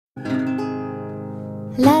La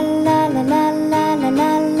la la la la la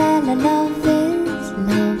la la la, love is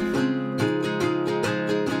love.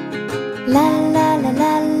 La la la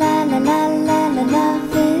la la la la la la,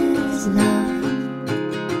 love is love.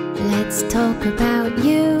 Let's talk about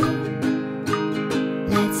you.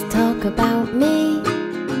 Let's talk about me.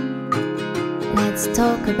 Let's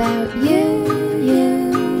talk about you,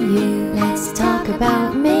 you, you. Let's talk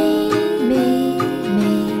about me, me,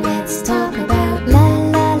 me. Let's talk about la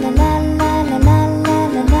la la la la la la la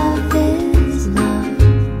la, love is love.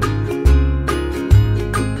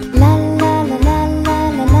 La la la la la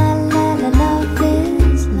la la la la, love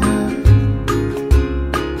is love.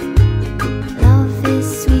 Love is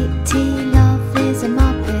sweet tea, love is a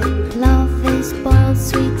muppet. Love is boiled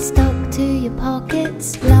sweet stuck to your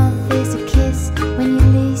pockets. Love is a kiss when you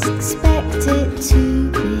least expect it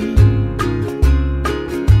to be.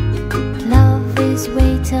 Love is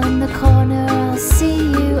wait on the corner, I'll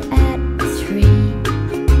see you at 3.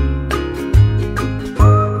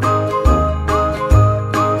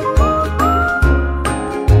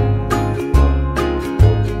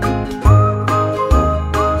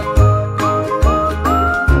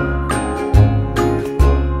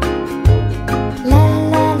 La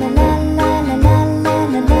la la la la la la la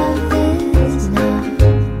la, love is love.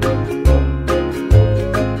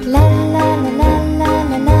 La la la la la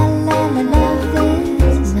la la la la, love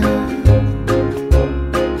is love.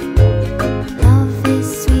 Love is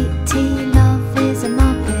sweet tea, love is a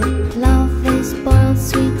muppet. Love is boiled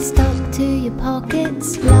sweet stuck to your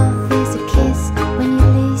pockets. Love is a kiss when you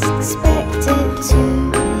least expect it to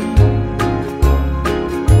be.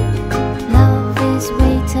 Love is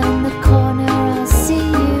wait on the corner, I'll see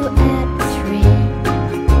you at 3.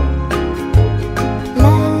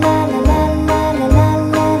 La la la la la la la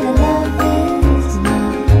la la, love is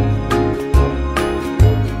love.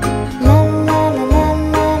 La la la la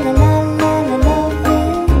la la la la la, love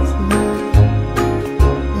is love.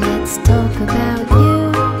 Let's talk about you.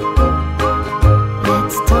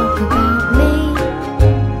 Let's talk about me.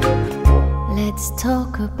 Let's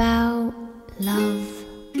talk about love.